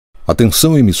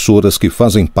Atenção, emissoras que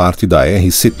fazem parte da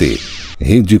RCT,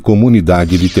 Rede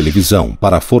Comunidade de Televisão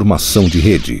para a Formação de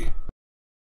Rede.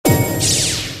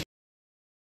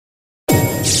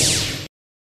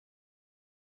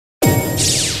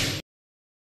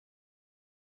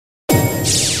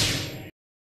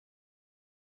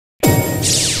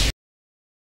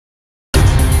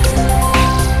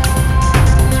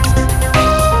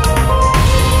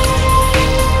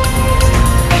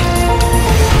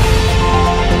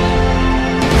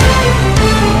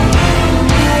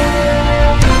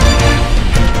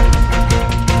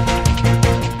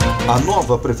 A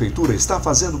nova prefeitura está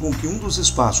fazendo com que um dos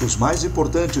espaços mais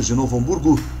importantes de Novo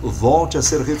Hamburgo volte a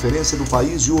ser referência do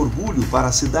país e orgulho para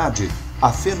a cidade,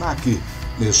 a FENAC.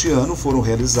 Neste ano foram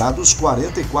realizados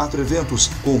 44 eventos,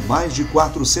 com mais de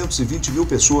 420 mil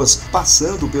pessoas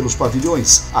passando pelos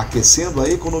pavilhões, aquecendo a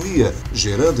economia,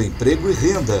 gerando emprego e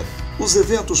renda. Os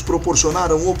eventos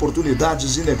proporcionaram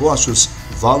oportunidades de negócios,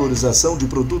 valorização de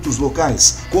produtos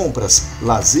locais, compras,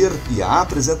 lazer e a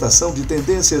apresentação de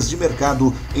tendências de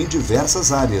mercado em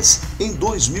diversas áreas. Em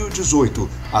 2018,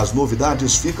 as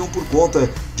novidades ficam por conta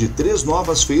de 3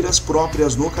 novas feiras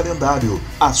próprias no calendário: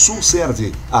 a Sul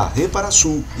Serve, a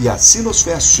Reparasul e a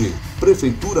Sinosfest.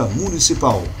 Prefeitura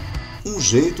Municipal. Um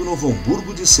jeito Novo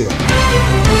Hamburgo de ser.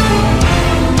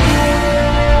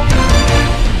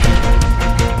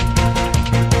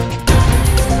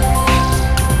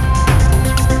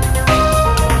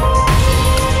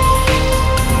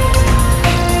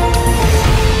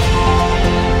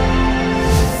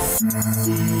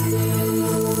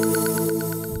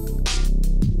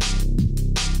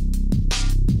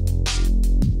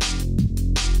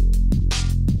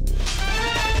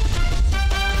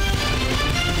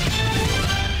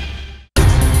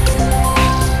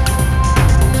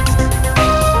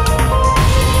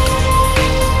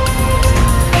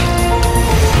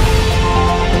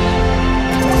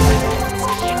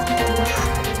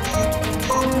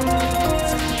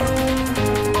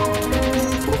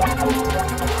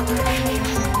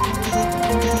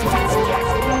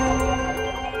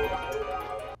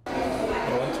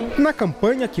 Na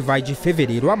campanha que vai de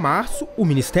fevereiro a março, o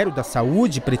Ministério da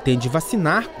Saúde pretende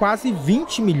vacinar quase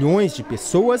 20 milhões de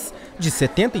pessoas de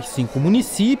 75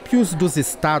 municípios dos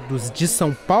estados de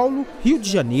São Paulo, Rio de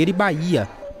Janeiro e Bahia.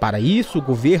 Para isso, o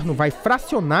governo vai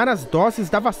fracionar as doses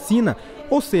da vacina,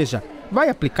 ou seja, vai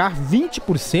aplicar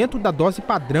 20% da dose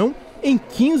padrão em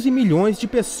 15 milhões de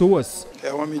pessoas.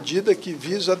 É uma medida que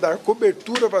visa dar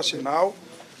cobertura vacinal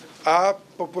à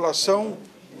população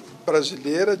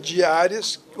brasileira de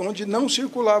áreas onde não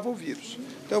circulava o vírus.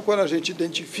 Então, quando a gente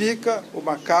identifica o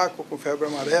macaco com febre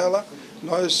amarela,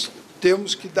 nós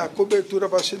temos que dar cobertura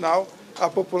vacinal à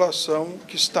população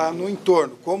que está no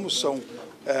entorno. Como são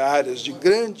áreas de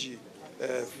grande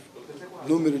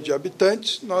número de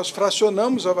habitantes, nós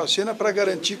fracionamos a vacina para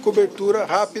garantir cobertura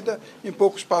rápida em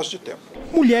pouco espaço de tempo.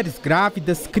 Mulheres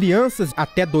grávidas, crianças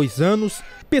até 2 anos,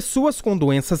 pessoas com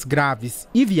doenças graves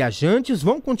e viajantes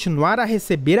vão continuar a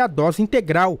receber a dose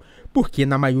integral, porque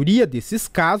na maioria desses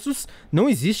casos não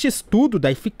existe estudo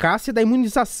da eficácia da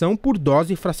imunização por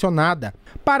dose fracionada.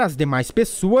 Para as demais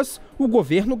pessoas, o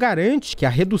governo garante que a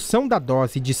redução da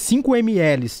dose de 5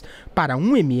 ml para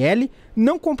 1 ml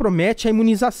não compromete a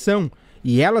imunização,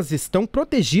 e elas estão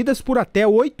protegidas por até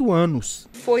 8 anos.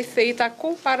 Foi feita a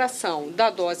comparação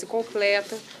da dose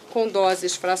completa com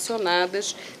doses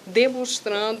fracionadas,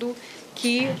 demonstrando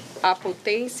que a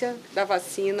potência da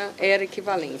vacina era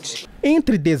equivalente.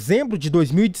 Entre dezembro de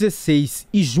 2016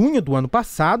 e junho do ano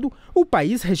passado, o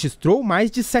país registrou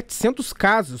mais de 700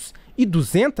 casos e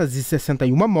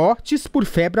 261 mortes por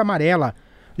febre amarela.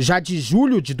 Já de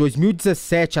julho de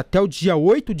 2017 até o dia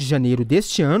 8 de janeiro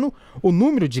deste ano, o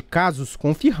número de casos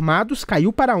confirmados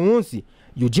caiu para 11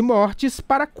 e o de mortes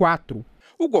para 4.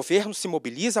 O governo se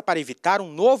mobiliza para evitar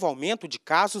um novo aumento de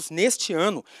casos neste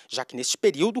ano, já que neste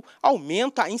período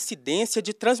aumenta a incidência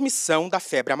de transmissão da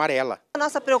febre amarela. A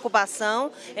nossa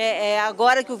preocupação é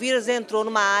agora que o vírus entrou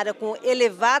numa área com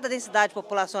elevada densidade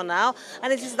populacional, a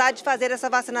necessidade de fazer essa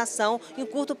vacinação em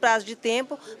curto prazo de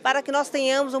tempo para que nós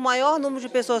tenhamos o maior número de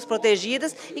pessoas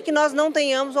protegidas e que nós não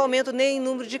tenhamos aumento nem em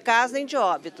número de casos nem de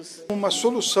óbitos. Uma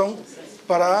solução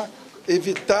para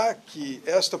evitar que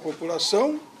esta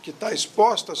população que está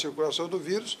exposta à circulação do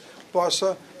vírus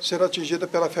possa ser atingida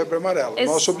pela febre amarela.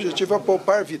 Nosso objetivo é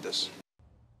poupar vidas.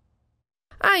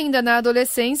 Ainda na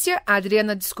adolescência, a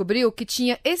Adriana descobriu que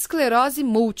tinha esclerose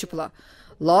múltipla.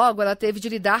 Logo, ela teve de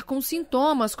lidar com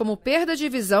sintomas como perda de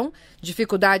visão,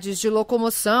 dificuldades de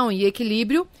locomoção e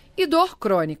equilíbrio e dor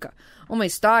crônica. Uma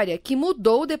história que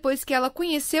mudou depois que ela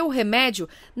conheceu o remédio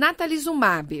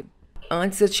natalizumab.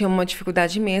 Antes eu tinha uma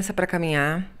dificuldade imensa para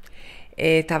caminhar.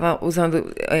 Estava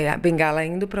usando a bengala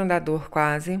indo para o andador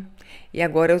quase, e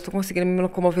agora eu estou conseguindo me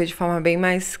locomover de forma bem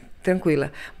mais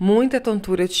tranquila. Muita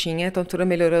tontura eu tinha, a tontura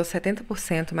melhorou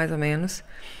 70% mais ou menos,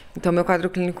 então meu quadro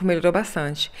clínico melhorou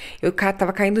bastante. Eu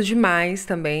estava caindo demais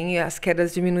também, as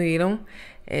quedas diminuíram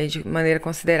de maneira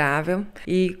considerável,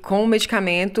 e com o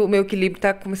medicamento o meu equilíbrio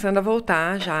está começando a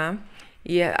voltar já,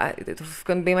 e eu estou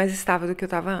ficando bem mais estável do que eu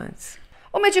estava antes.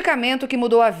 O medicamento que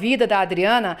mudou a vida da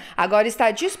Adriana agora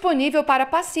está disponível para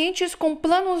pacientes com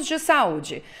planos de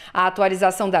saúde. A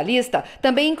atualização da lista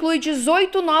também inclui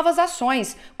 18 novas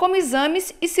ações, como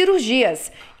exames e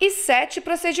cirurgias, e 7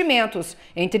 procedimentos,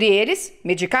 entre eles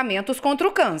medicamentos contra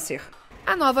o câncer.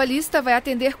 A nova lista vai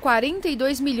atender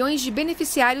 42 milhões de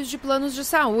beneficiários de planos de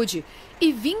saúde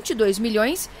e 22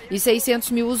 milhões e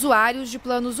 600 mil usuários de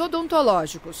planos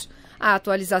odontológicos. A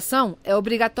atualização é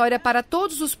obrigatória para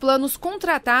todos os planos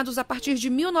contratados a partir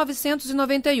de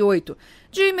 1998.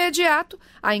 De imediato,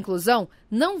 a inclusão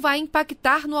não vai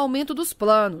impactar no aumento dos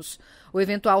planos. O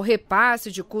eventual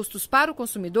repasse de custos para o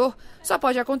consumidor só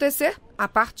pode acontecer a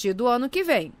partir do ano que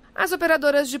vem. As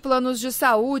operadoras de planos de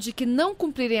saúde que não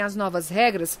cumprirem as novas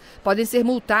regras podem ser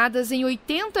multadas em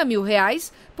R$80 mil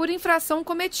por infração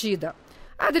cometida.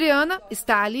 A Adriana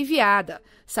está aliviada.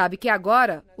 Sabe que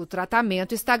agora o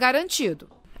tratamento está garantido.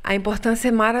 A importância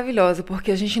é maravilhosa,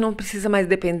 porque a gente não precisa mais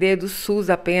depender do SUS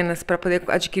apenas para poder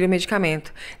adquirir o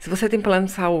medicamento. Se você tem plano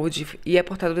de saúde e é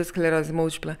portador de esclerose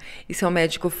múltipla e seu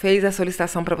médico fez a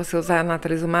solicitação para você usar a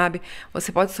natalizumab,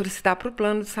 você pode solicitar para o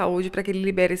plano de saúde para que ele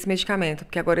libere esse medicamento,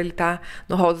 porque agora ele está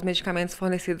no rol dos medicamentos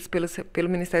fornecidos pelo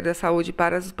Ministério da Saúde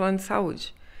para os planos de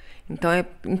saúde. Então é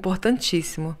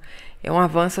importantíssimo. É um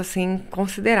avanço assim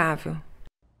considerável.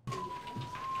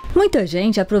 Muita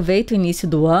gente aproveita o início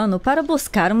do ano para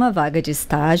buscar uma vaga de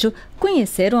estágio,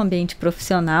 conhecer o ambiente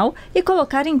profissional e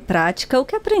colocar em prática o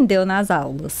que aprendeu nas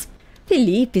aulas.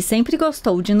 Felipe sempre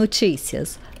gostou de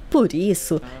notícias. Por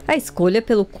isso, a escolha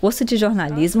pelo curso de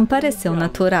jornalismo pareceu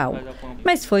natural.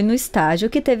 Mas foi no estágio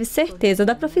que teve certeza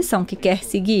da profissão que quer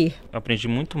seguir. Aprendi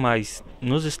muito mais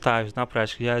nos estágios, na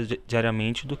prática,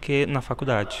 diariamente, do que na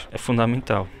faculdade. É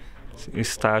fundamental.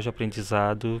 Estágio,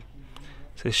 aprendizado,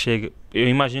 eu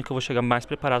imagino que eu vou chegar mais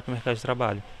preparado para o mercado de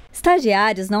trabalho.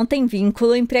 Estagiários não têm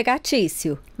vínculo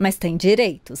empregatício, mas têm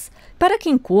direitos. Para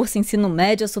quem cursa ensino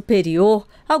médio ou superior,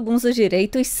 alguns dos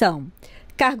direitos são: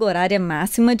 carga horária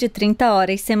máxima de 30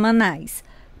 horas semanais,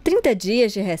 30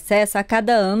 dias de recesso a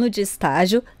cada ano de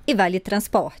estágio e vale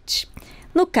transporte.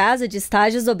 No caso de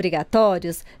estágios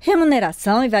obrigatórios,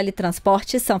 remuneração e vale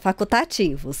transporte são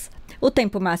facultativos. O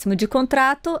tempo máximo de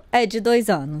contrato é de 2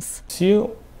 anos. Se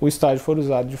o estágio for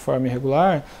usado de forma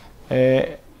irregular,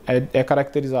 é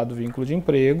caracterizado o vínculo de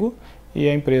emprego e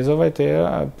a empresa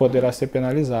poderá ser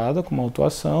penalizada com uma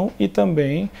autuação e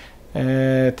também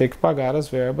ter que pagar as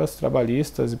verbas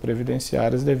trabalhistas e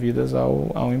previdenciárias devidas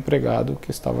ao empregado que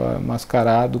estava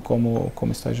mascarado como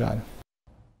estagiário.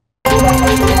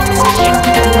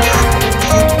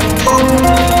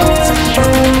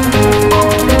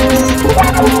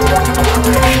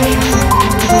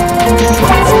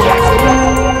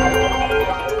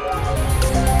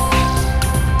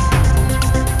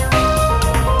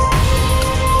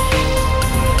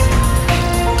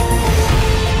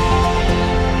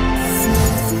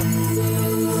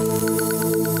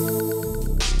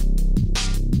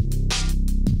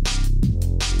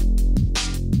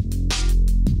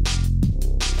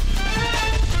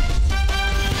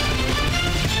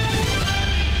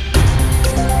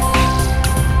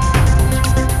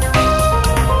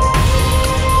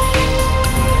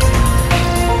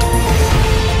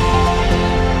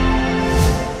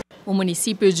 O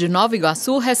município de Nova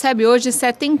Iguaçu recebe hoje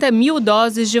 70 mil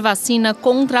doses de vacina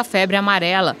contra a febre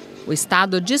amarela. O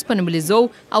estado disponibilizou,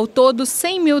 ao todo,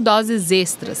 100 mil doses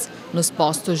extras. Nos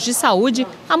postos de saúde,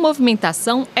 a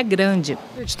movimentação é grande.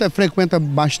 A gente frequenta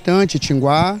bastante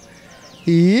Tinguá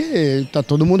e está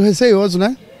todo mundo receoso,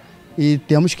 né? E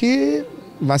temos que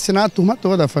vacinar a turma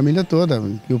toda, a família toda,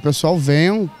 que o pessoal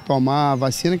venha tomar a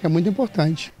vacina, que é muito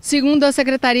importante. Segundo a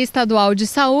Secretaria Estadual de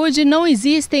Saúde, não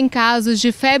existem casos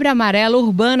de febre amarela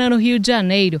urbana no Rio de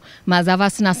Janeiro, mas a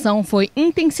vacinação foi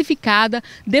intensificada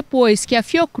depois que a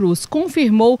Fiocruz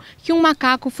confirmou que um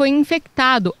macaco foi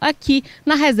infectado aqui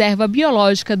na reserva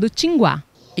biológica do Tinguá.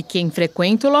 E quem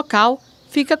frequenta o local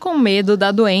fica com medo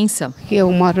da doença.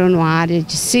 Eu moro numa área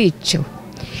de sítio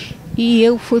e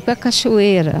eu fui para a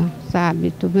cachoeira,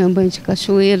 sabe? Tomei um banho de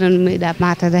cachoeira no meio da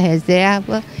mata da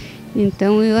reserva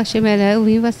Então eu achei melhor eu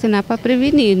vir vacinar para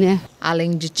prevenir, né?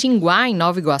 Além de Tinguá, em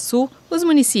Nova Iguaçu, os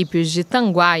municípios de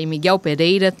Tanguá e Miguel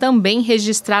Pereira também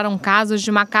registraram casos de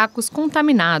macacos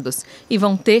contaminados e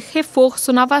vão ter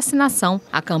reforço na vacinação.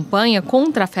 A campanha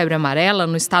contra a febre amarela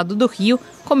no estado do Rio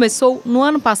começou no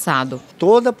ano passado.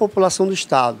 Toda a população do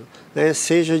estado, né,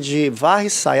 seja de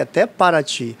Varre-Sai até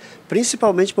Paraty,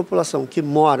 principalmente a população que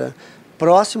mora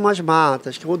próximo às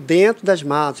matas, ou dentro das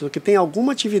matas, ou que tem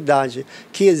alguma atividade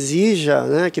que exija,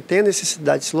 né, que tenha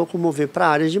necessidade de se locomover para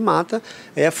áreas de mata,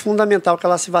 é fundamental que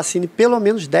ela se vacine pelo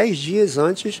menos 10 dias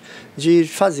antes de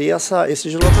fazer esse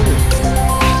deslocamento.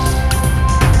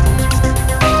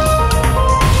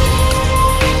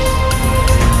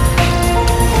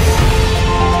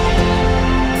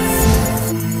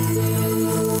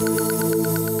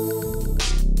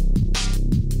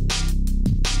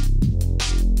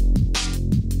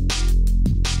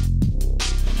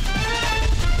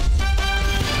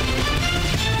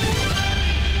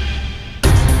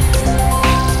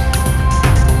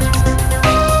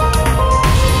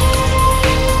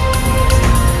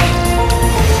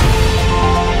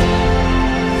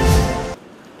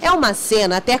 Uma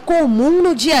cena até comum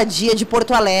no dia a dia de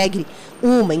Porto Alegre.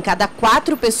 1 em cada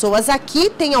 4 pessoas aqui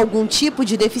tem algum tipo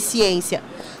de deficiência.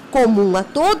 Comum a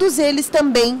todos eles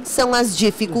também são as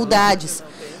dificuldades.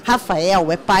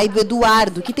 Rafael é pai do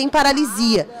Eduardo, que tem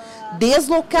paralisia.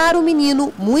 Deslocar o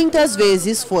menino muitas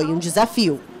vezes foi um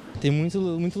desafio. Tem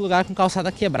muito lugar com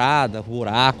calçada quebrada,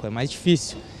 buraco, é mais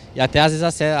difícil. E até às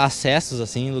vezes acessos,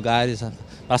 assim, lugares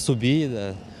para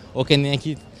subida, ou que nem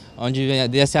aqui, onde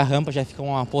desce a rampa já fica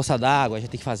uma poça d'água, já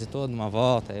tem que fazer toda uma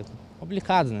volta, é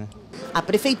complicado, né? A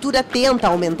prefeitura tenta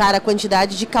aumentar a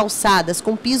quantidade de calçadas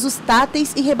com pisos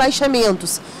táteis e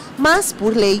rebaixamentos, mas,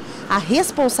 por lei, a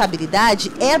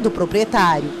responsabilidade é do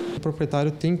proprietário. O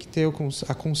proprietário tem que ter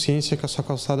a consciência que a sua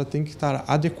calçada tem que estar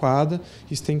adequada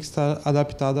e tem que estar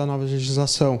adaptada à nova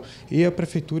legislação. E a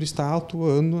prefeitura está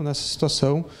atuando nessa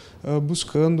situação,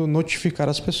 buscando notificar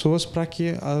as pessoas para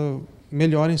que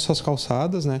melhorem suas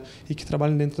calçadas, né, e que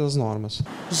trabalhem dentro das normas.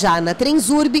 Já na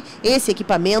Transurb, esse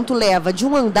equipamento leva de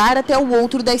um andar até o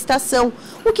outro da estação,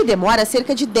 o que demora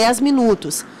cerca de 10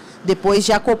 minutos. Depois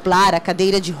de acoplar a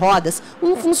cadeira de rodas,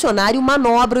 um funcionário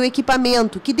manobra o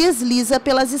equipamento, que desliza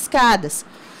pelas escadas.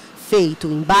 Feito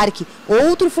o embarque,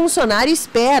 outro funcionário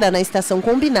espera na estação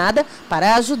combinada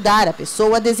para ajudar a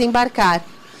pessoa a desembarcar.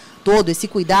 Todo esse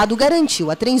cuidado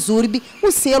garantiu à Transurb o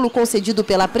selo concedido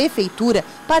pela Prefeitura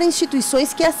para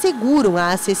instituições que asseguram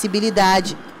a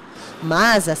acessibilidade.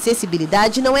 Mas a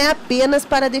acessibilidade não é apenas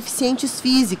para deficientes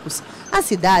físicos. A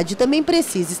cidade também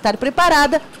precisa estar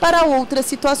preparada para outras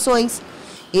situações.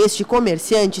 Este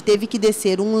comerciante teve que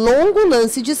descer um longo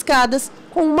lance de escadas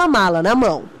com uma mala na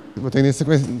mão. Vou ter que descer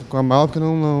com a mala porque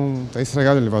não está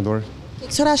estragado o elevador. O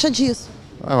que o senhor acha disso?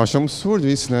 Eu acho um absurdo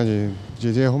isso, né?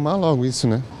 De arrumar logo isso,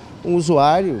 né? Um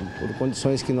usuário, por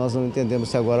condições que nós não entendemos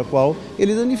até agora qual,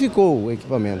 ele danificou o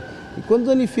equipamento. E quando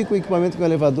danifica o equipamento com o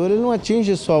elevador, ele não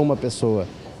atinge só uma pessoa,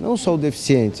 não só o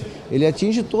deficiente. Ele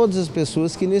atinge todas as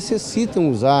pessoas que necessitam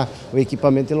usar o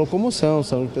equipamento de locomoção.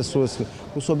 São pessoas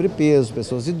com sobrepeso,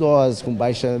 pessoas idosas, com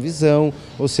baixa visão,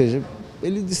 ou seja,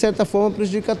 ele de certa forma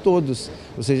prejudica a todos.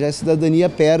 Ou seja, a cidadania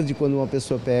perde quando uma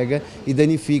pessoa pega e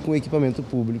danifica um equipamento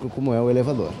público como é o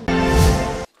elevador.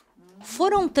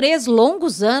 Foram 3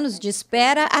 longos anos de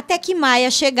espera até que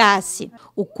Maia chegasse.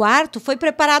 O quarto foi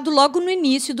preparado logo no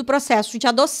início do processo de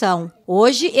adoção.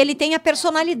 Hoje, ele tem a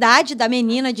personalidade da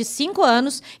menina de 5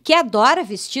 anos que adora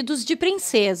vestidos de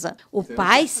princesa. O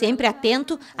pai, sempre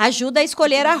atento, ajuda a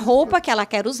escolher a roupa que ela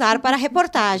quer usar para a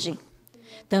reportagem.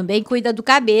 Também cuida do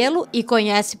cabelo e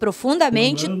conhece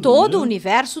profundamente todo o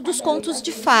universo dos contos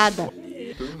de fada.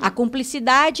 A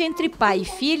cumplicidade entre pai e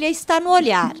filha está no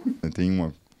olhar. Tem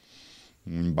um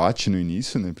embate no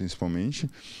início, né, principalmente,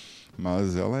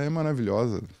 mas ela é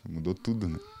maravilhosa, mudou tudo,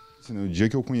 né? No dia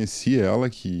que eu conheci ela,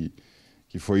 que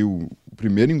foi o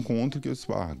primeiro encontro que eu disse,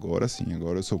 agora sim,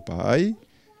 agora eu sou pai,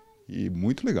 e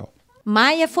muito legal.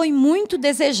 Maia foi muito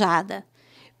desejada.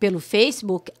 Pelo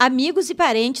Facebook, amigos e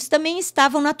parentes também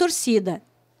estavam na torcida.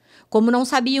 Como não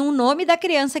sabiam o nome da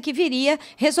criança que viria,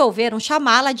 resolveram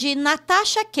chamá-la de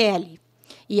Natasha Kelly.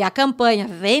 E a campanha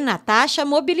Vem Natasha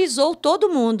mobilizou todo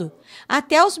mundo,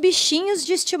 até os bichinhos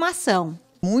de estimação.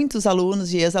 Muitos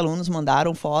alunos e ex-alunos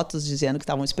mandaram fotos dizendo que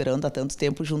estavam esperando há tanto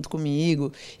tempo junto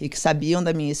comigo e que sabiam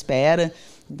da minha espera.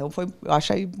 Então eu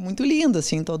achei muito lindo,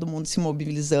 assim, todo mundo se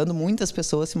mobilizando, muitas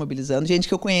pessoas se mobilizando, gente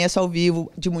que eu conheço ao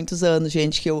vivo de muitos anos,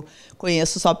 gente que eu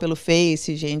conheço só pelo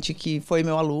Face, gente que foi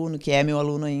meu aluno, que é meu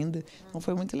aluno ainda. Então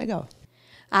foi muito legal.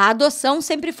 A adoção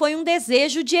sempre foi um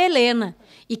desejo de Helena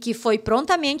e que foi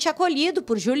prontamente acolhido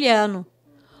por Juliano.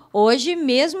 Hoje,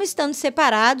 mesmo estando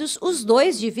separados, os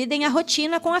dois dividem a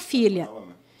rotina com a filha.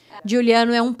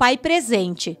 Juliano é um pai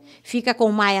presente, fica com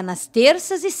Maia nas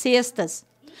terças e sextas.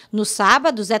 Nos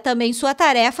sábados é também sua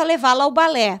tarefa levá-la ao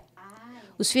balé.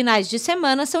 Os finais de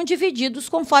semana são divididos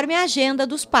conforme a agenda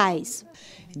dos pais.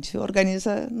 A gente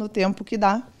organiza no tempo que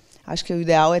dá. Acho que o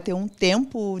ideal é ter um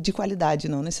tempo de qualidade,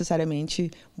 não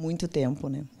necessariamente muito tempo,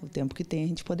 né? O tempo que tem a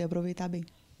gente poder aproveitar bem.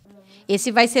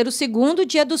 Esse vai ser o segundo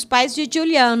Dia dos Pais de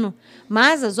Juliano,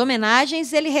 mas as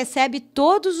homenagens ele recebe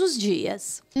todos os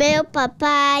dias. Meu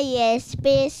papai é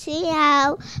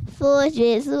especial, foi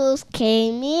Jesus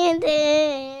quem me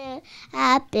deu,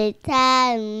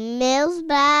 apertar meus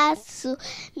braços,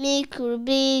 me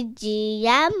cobrir de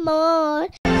amor.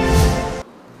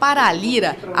 Para a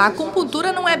Lira, a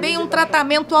acupuntura não é bem um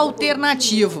tratamento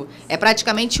alternativo. É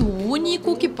praticamente o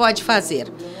único que pode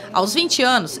fazer. Aos 20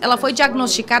 anos, ela foi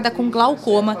diagnosticada com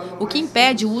glaucoma, o que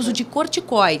impede o uso de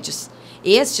corticoides.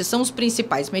 Estes são os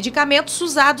principais medicamentos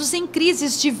usados em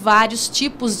crises de vários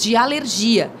tipos de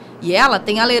alergia. E ela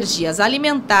tem alergias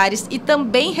alimentares e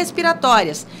também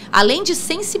respiratórias, além de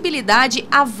sensibilidade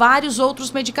a vários outros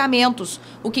medicamentos,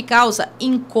 o que causa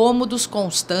incômodos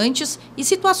constantes e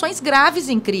situações graves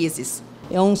em crises.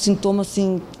 É um sintoma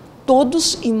assim,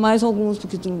 todos e mais alguns,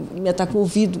 porque me ataca o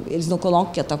ouvido, eles não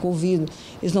colocam que ataca o ouvido,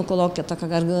 eles não colocam que ataca a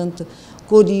garganta,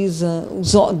 coriza,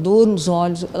 dor nos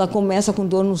olhos, ela começa com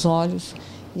dor nos olhos,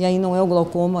 e aí não é o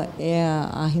glaucoma, é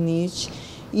a rinite.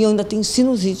 E eu ainda tenho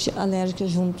sinusite alérgica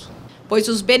junto. Pois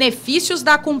os benefícios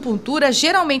da acupuntura,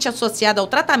 geralmente associada ao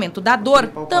tratamento da dor,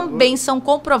 também são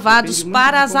comprovados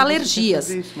para as alergias.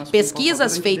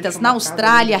 Pesquisas feitas na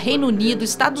Austrália, Reino Unido,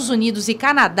 Estados Unidos e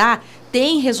Canadá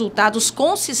têm resultados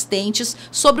consistentes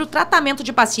sobre o tratamento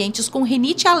de pacientes com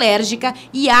rinite alérgica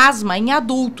e asma em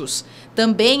adultos.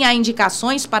 Também há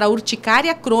indicações para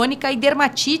urticária crônica e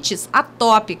dermatites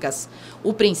atópicas.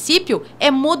 O princípio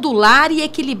é modular e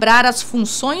equilibrar as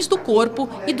funções do corpo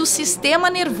e do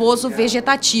sistema nervoso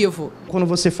vegetativo. Quando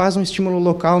você faz um estímulo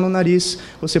local no nariz,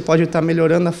 você pode estar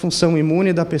melhorando a função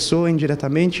imune da pessoa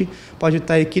indiretamente, pode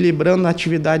estar equilibrando a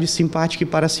atividade simpática e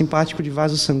parasimpática de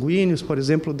vasos sanguíneos, por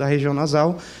exemplo, da região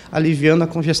nasal, aliviando a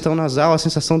congestão nasal, a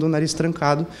sensação do nariz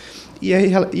trancado.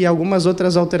 E algumas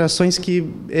outras alterações que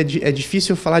é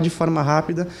difícil falar de forma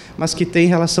rápida, mas que têm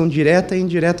relação direta e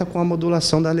indireta com a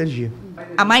modulação da alergia.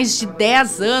 Há mais de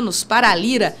 10 anos, para a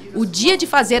Lira, o dia de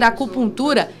fazer a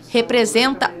acupuntura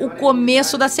representa o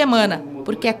começo da semana,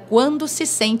 porque é quando se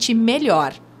sente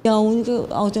melhor. A única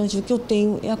alternativa que eu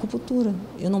tenho é a acupuntura.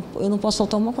 Eu não posso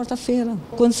faltar uma quarta-feira.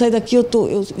 Quando sair daqui,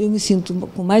 eu me sinto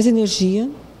com mais energia,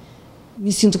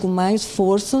 me sinto com mais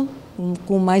força,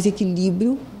 com mais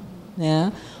equilíbrio,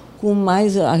 né? Com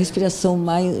mais a respiração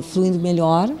mais fluindo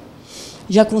melhor,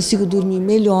 já consigo dormir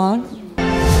melhor.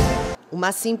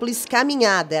 Uma simples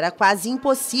caminhada era quase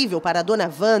impossível para a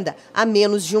dona Wanda há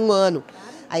menos de um ano.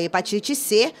 A hepatite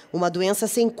C, uma doença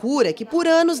sem cura que por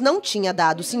anos não tinha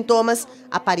dado sintomas,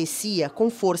 aparecia com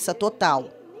força total.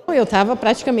 Eu estava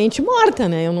praticamente morta,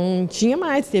 né? Eu não tinha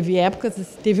mais. Teve épocas,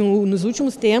 nos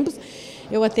últimos tempos,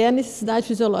 eu até a necessidade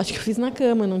fisiológica eu fiz na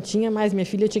cama, não tinha mais. Minha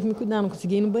filha tinha que me cuidar, não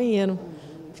conseguia ir no banheiro.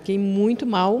 Fiquei muito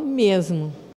mal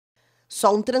mesmo.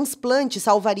 Só um transplante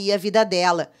salvaria a vida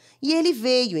dela. E ele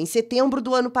veio em setembro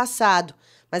do ano passado.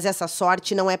 Mas essa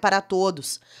sorte não é para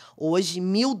todos. Hoje,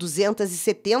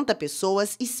 1.270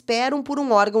 pessoas esperam por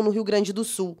um órgão no Rio Grande do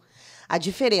Sul. A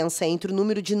diferença entre o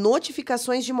número de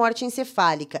notificações de morte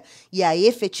encefálica e a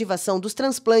efetivação dos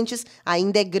transplantes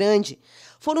ainda é grande.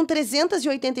 Foram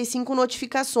 385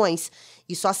 notificações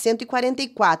e só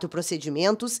 144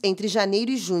 procedimentos entre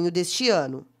janeiro e junho deste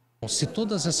ano. Se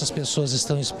todas essas pessoas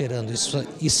estão esperando isso,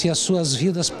 e se as suas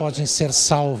vidas podem ser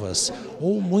salvas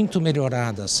ou muito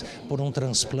melhoradas por um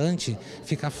transplante,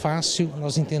 fica fácil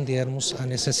nós entendermos a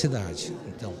necessidade.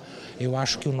 Então, eu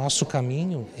acho que o nosso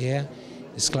caminho é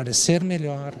esclarecer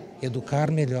melhor, educar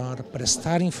melhor,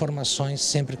 prestar informações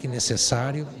sempre que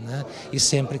necessário, né, e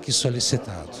sempre que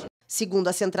solicitado. Segundo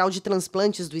a Central de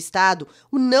Transplantes do Estado,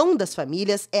 o não das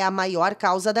famílias é a maior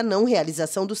causa da não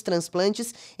realização dos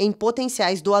transplantes em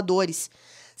potenciais doadores.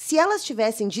 Se elas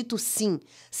tivessem dito sim,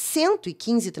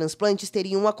 115 transplantes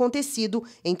teriam acontecido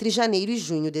entre janeiro e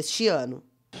junho deste ano.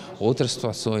 Outras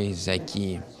situações é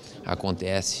que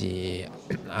acontece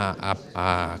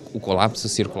o colapso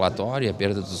circulatório, a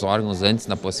perda dos órgãos antes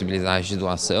da possibilidade de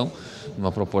doação,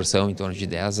 uma proporção em torno de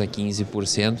 10% a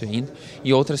 15% ainda,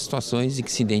 e outras situações em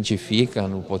que se identifica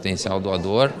no potencial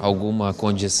doador alguma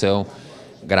condição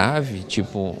grave,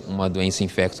 tipo uma doença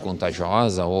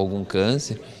infecto-contagiosa ou algum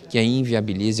câncer, que aí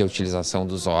inviabilize a utilização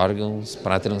dos órgãos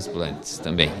para transplantes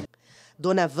também.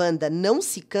 Dona Wanda não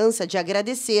se cansa de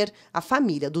agradecer a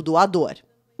família do doador.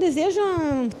 Desejo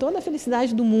toda a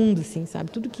felicidade do mundo, assim,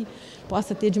 sabe? Tudo que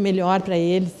possa ter de melhor para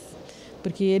eles,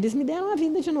 porque eles me deram a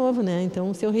vida de novo, né?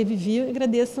 Então, se eu revivi, eu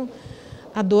agradeço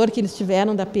a dor que eles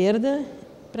tiveram da perda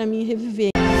para mim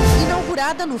reviver.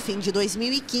 Inaugurada no fim de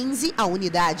 2015, a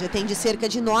unidade atende cerca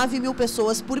de 9.000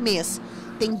 pessoas por mês.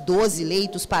 Tem 12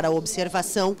 leitos para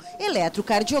observação,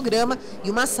 eletrocardiograma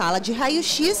e uma sala de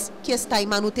raio-x que está em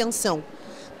manutenção.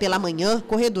 Pela manhã,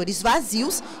 corredores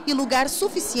vazios e lugar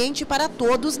suficiente para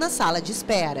todos na sala de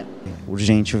espera.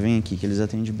 Urgente, eu venho aqui que eles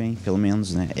atendem bem, pelo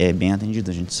menos, né? É bem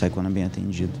atendido, a gente sai quando é bem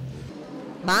atendido.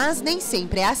 Mas nem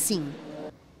sempre é assim.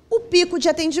 O pico de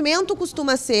atendimento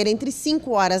costuma ser entre 5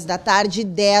 horas da tarde e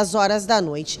 10 horas da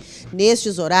noite.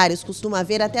 Nestes horários, costuma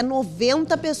haver até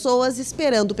 90 pessoas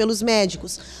esperando pelos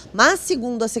médicos. Mas,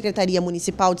 segundo a Secretaria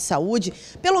Municipal de Saúde,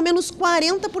 pelo menos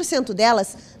 40%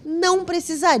 delas não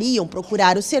precisariam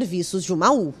procurar os serviços de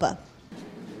uma UPA.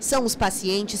 São os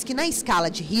pacientes que, na escala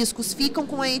de riscos, ficam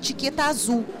com a etiqueta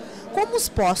azul. Como os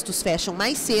postos fecham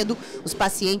mais cedo, os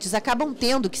pacientes acabam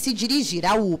tendo que se dirigir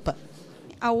à UPA.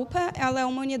 A UPA ela é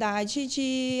uma unidade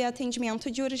de atendimento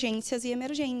de urgências e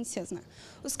emergências, né?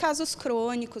 Os casos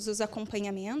crônicos, os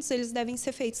acompanhamentos, eles devem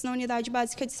ser feitos na unidade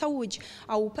básica de saúde.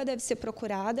 A UPA deve ser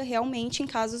procurada realmente em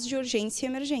casos de urgência e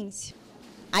emergência.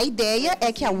 A ideia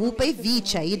é que a UPA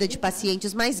evite a ida de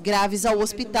pacientes mais graves ao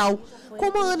hospital,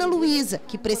 como a Ana Luísa,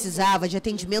 que precisava de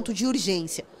atendimento de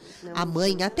urgência. A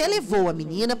mãe até levou a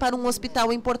menina para um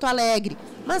hospital em Porto Alegre,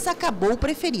 mas acabou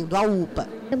preferindo a UPA.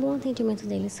 É bom o atendimento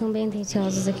deles, são bem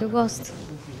atenciosos, é que eu gosto.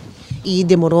 E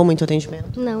demorou muito o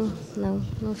atendimento?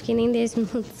 Não fiquei nem 10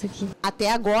 minutos aqui.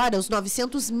 Até agora, os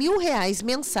R$900 mil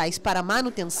mensais para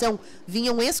manutenção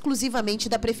vinham exclusivamente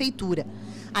da Prefeitura.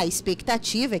 A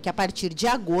expectativa é que, a partir de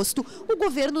agosto, o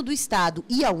governo do estado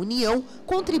e a União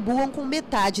contribuam com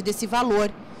metade desse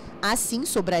valor. Assim,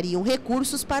 sobrariam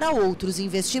recursos para outros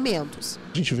investimentos.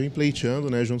 A gente vem pleiteando,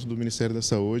 junto do Ministério da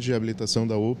Saúde, a habilitação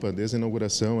da UPA desde a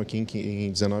inauguração aqui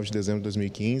em 19 de dezembro de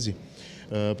 2015,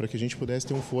 para que a gente pudesse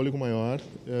ter um fôlego maior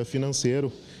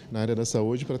financeiro na área da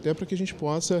saúde, até para que a gente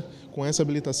possa, com essa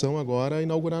habilitação agora,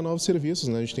 inaugurar novos serviços.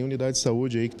 A gente tem unidades de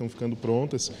saúde aí que estão ficando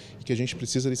prontas e que a gente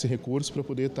precisa desse recurso para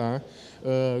poder estar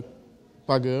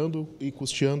pagando e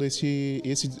custeando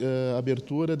a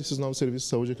abertura desses novos serviços de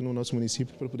saúde aqui no nosso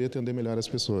município para poder atender melhor as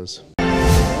pessoas.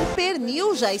 O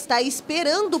pernil já está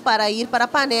esperando para ir para a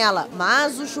panela,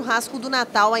 mas o churrasco do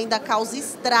Natal ainda causa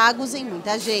estragos em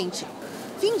muita gente.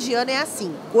 Fim de ano é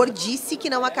assim, gordice que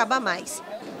não acaba mais.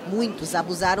 Muitos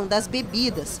abusaram das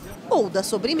bebidas ou da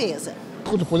sobremesa.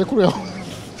 Depois é cruel.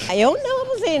 Eu não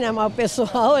abusei, mas o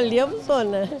pessoal ali abusou,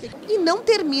 né? E não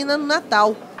termina no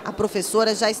Natal. A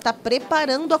professora já está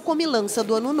preparando a comilança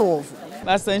do Ano Novo.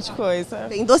 Bastante coisa.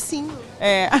 Tem docinho.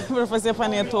 Para fazer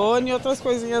panetone e outras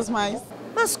coisinhas mais.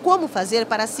 Mas como fazer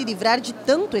para se livrar de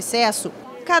tanto excesso?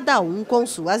 Cada um com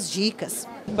suas dicas.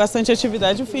 Bastante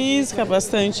atividade física,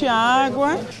 bastante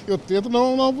água. Eu tento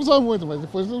não abusar muito, mas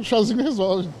depois o chazinho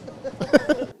resolve.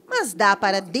 Mas dá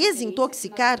para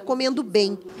desintoxicar comendo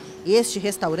bem. Este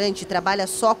restaurante trabalha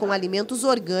só com alimentos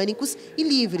orgânicos e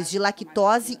livres de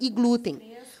lactose e glúten.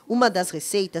 Uma das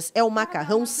receitas é o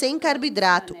macarrão sem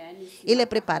carboidrato. Ele é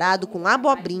preparado com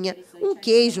abobrinha, um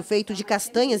queijo feito de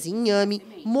castanhas e inhame,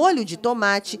 molho de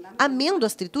tomate,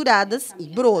 amêndoas trituradas e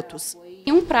brotos.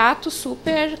 Um prato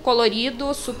super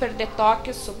colorido, super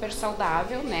detox, super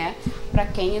saudável, né? Para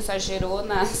quem exagerou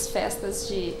nas festas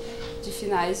de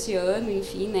finais de ano,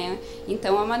 enfim, né?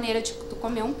 Então, a maneira de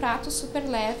comer um prato super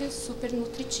leve, super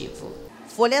nutritivo.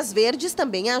 Folhas verdes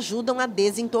também ajudam a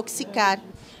desintoxicar.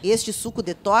 Este suco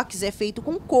detox é feito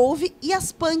com couve e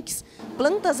as punks,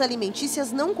 plantas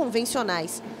alimentícias não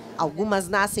convencionais. Algumas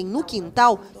nascem no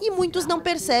quintal e muitos não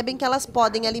percebem que elas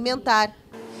podem alimentar.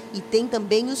 E tem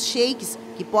também os shakes,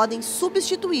 que podem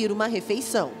substituir uma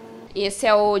refeição. Esse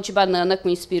é o de banana com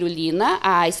espirulina.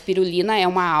 A espirulina é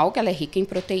uma alga, ela é rica em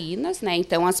proteínas, né?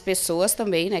 Então as pessoas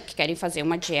também, né, que querem fazer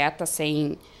uma dieta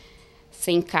sem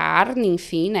carne,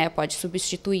 enfim, né, pode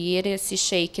substituir esse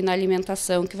shake na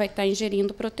alimentação que vai estar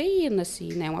ingerindo proteína, assim,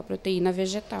 né, uma proteína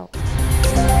vegetal.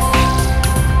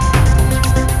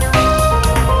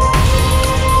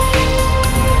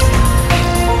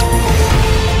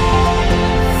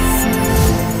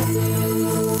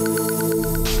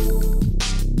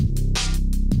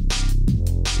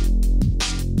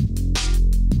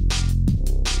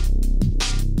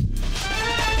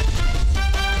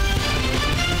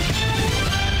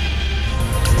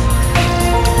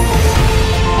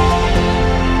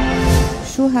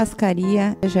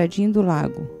 Churrascaria Jardim do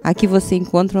Lago. Aqui você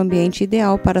encontra um ambiente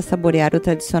ideal para saborear o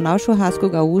tradicional churrasco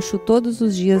gaúcho todos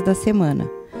os dias da semana,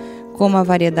 com uma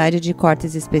variedade de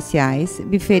cortes especiais,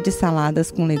 buffet de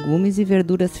saladas com legumes e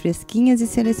verduras fresquinhas e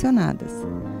selecionadas.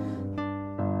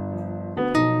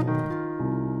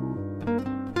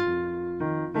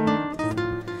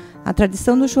 A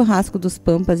tradição do churrasco dos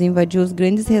Pampas invadiu os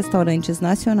grandes restaurantes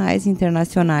nacionais e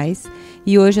internacionais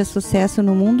e hoje é sucesso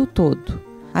no mundo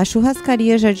todo. A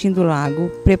Churrascaria Jardim do Lago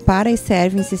prepara e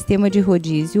serve em sistema de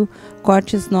rodízio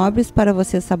cortes nobres para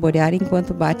você saborear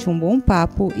enquanto bate um bom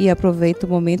papo e aproveita o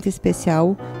momento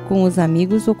especial com os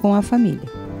amigos ou com a família.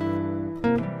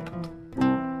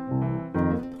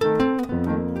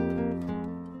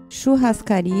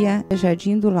 Churrascaria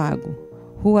Jardim do Lago,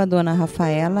 Rua Dona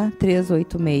Rafaela,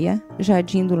 386,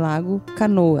 Jardim do Lago,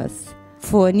 Canoas.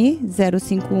 Fone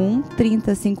 051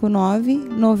 3059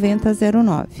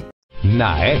 9009.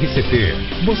 Na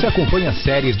RCT, você acompanha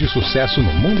séries de sucesso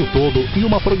no mundo todo e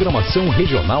uma programação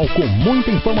regional com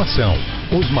muita informação.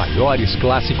 Os maiores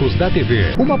clássicos da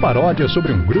TV. Uma paródia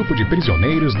sobre um grupo de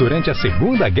prisioneiros durante a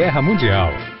Segunda Guerra Mundial.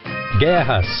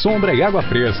 Guerra, sombra e água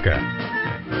fresca.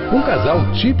 Um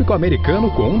casal típico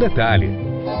americano com um detalhe.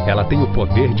 Ela tem o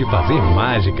poder de fazer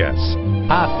mágicas.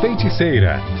 A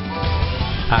Feiticeira.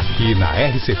 Aqui na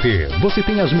RCT, você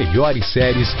tem as melhores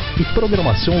séries e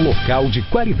programação local de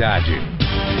qualidade.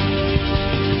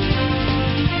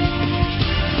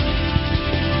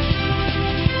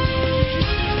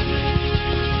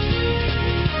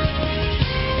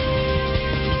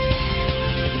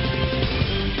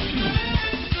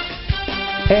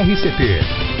 RCT,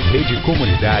 Rede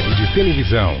Comunidade de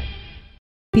Televisão.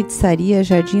 Pizzaria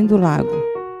Jardim do Lago.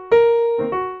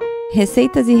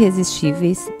 Receitas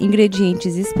irresistíveis,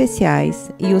 ingredientes especiais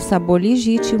e o sabor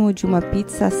legítimo de uma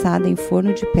pizza assada em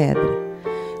forno de pedra.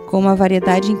 Com uma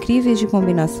variedade incrível de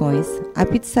combinações, a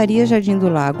Pizzaria Jardim do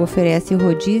Lago oferece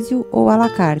rodízio ou à la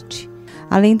carte.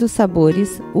 Além dos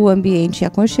sabores, o ambiente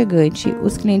aconchegante,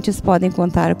 os clientes podem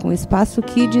contar com espaço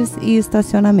kids e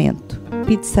estacionamento.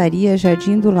 Pizzaria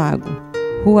Jardim do Lago,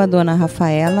 Rua Dona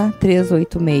Rafaela,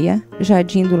 386,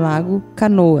 Jardim do Lago,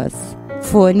 Canoas.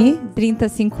 Fone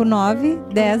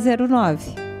 3059-1009.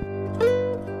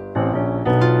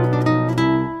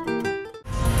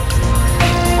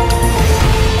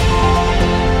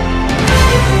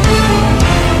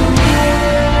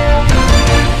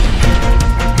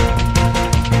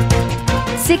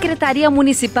 Secretaria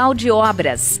Municipal de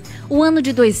Obras. O ano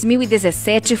de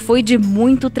 2017 foi de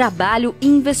muito trabalho e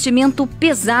investimento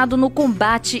pesado no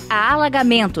combate a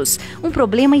alagamentos, um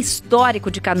problema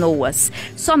histórico de Canoas.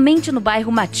 Somente no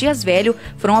bairro Matias Velho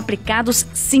foram aplicados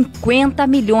 50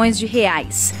 milhões de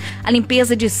reais. A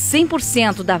limpeza de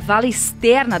 100% da vala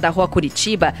externa da Rua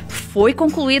Curitiba foi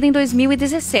concluída em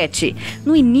 2017.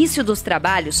 No início dos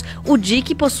trabalhos, o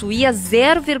dique possuía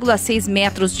 0,6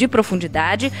 metros de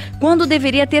profundidade, quando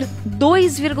deveria ter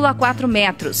 2,4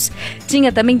 metros.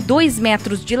 Tinha também 2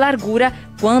 metros de largura,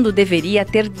 quando deveria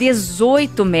ter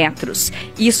 18 metros.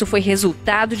 Isso foi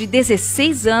resultado de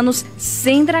 16 anos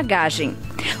sem dragagem.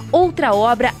 Outra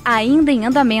obra ainda em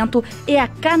andamento é a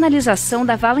canalização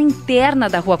da vala interna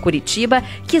da Rua Curitiba,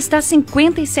 que está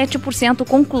 57%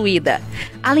 concluída.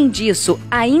 Além disso,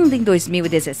 ainda em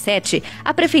 2017,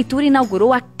 a Prefeitura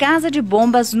inaugurou a Casa de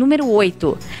Bombas número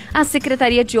 8. A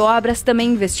Secretaria de Obras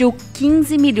também investiu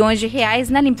 15 milhões de reais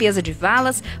na limpeza de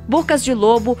valas, bocas de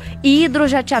lobo e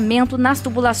hidrojateamento nas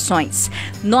tubulações.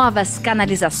 Novas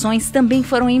canalizações também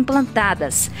foram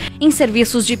implantadas. Em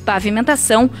serviços de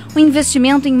pavimentação, o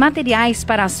investimento em materiais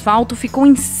para asfalto ficou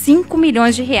em 5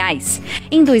 milhões de reais.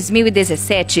 Em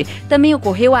 2017, também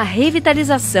ocorreu a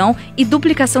revitalização e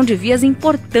duplicação de vias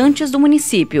importantes do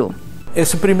município.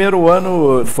 Esse primeiro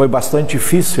ano foi bastante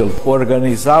difícil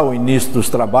organizar o início dos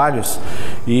trabalhos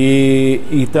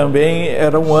e também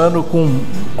era um ano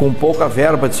com pouca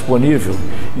verba disponível.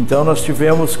 Então nós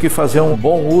tivemos que fazer um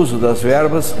bom uso das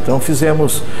verbas. Então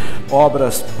fizemos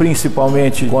obras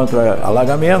principalmente contra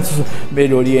alagamentos,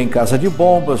 melhoria em casa de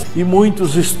bombas e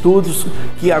muitos estudos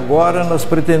que agora nós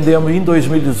pretendemos em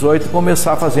 2018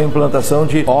 começar a fazer a implantação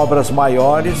de obras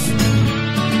maiores.